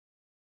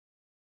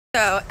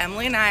So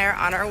Emily and I are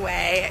on our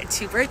way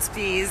to Burt's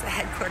Bees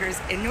headquarters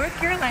in North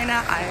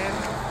Carolina. I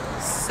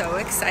am so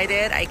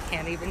excited. I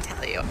can't even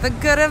tell you. The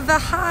good of the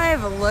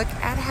hive. Look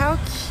at how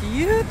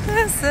cute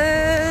this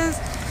is.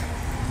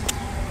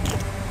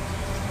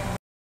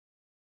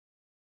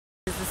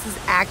 This is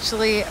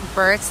actually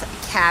Burt's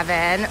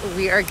cabin.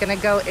 We are gonna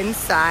go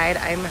inside.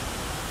 I'm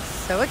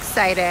so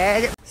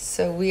excited.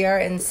 So we are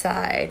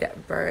inside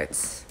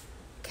Burt's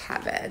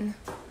cabin.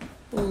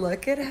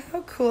 Look at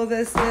how cool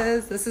this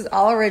is. This is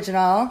all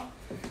original.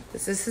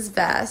 This is his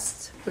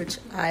vest, which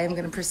I am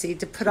going to proceed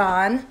to put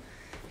on.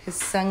 His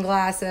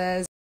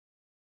sunglasses.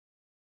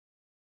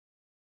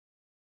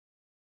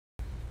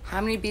 How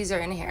many bees are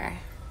in here?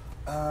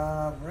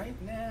 Right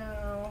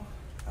now,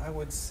 I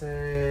would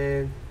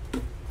say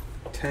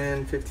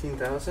 10,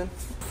 15,000.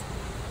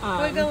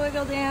 Wiggle,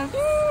 wiggle dance.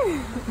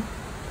 Oh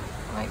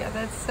my God,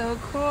 that's so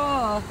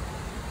cool.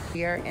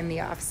 We are in the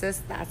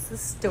offices. That's the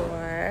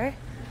store.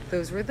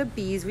 Those were the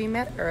bees we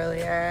met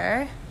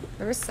earlier,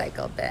 the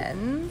recycle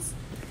bins.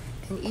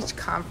 And each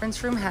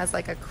conference room has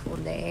like a cool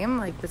name,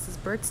 like this is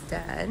Burt's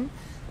Den.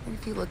 And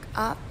if you look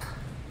up,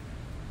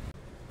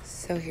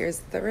 so here's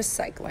the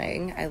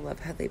recycling. I love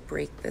how they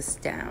break this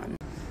down.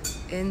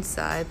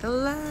 Inside the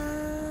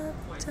lab,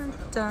 dun,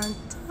 dun,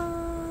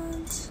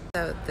 dun.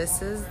 So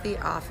this is the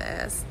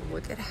office.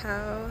 Look at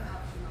how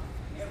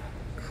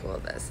cool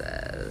this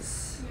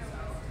is.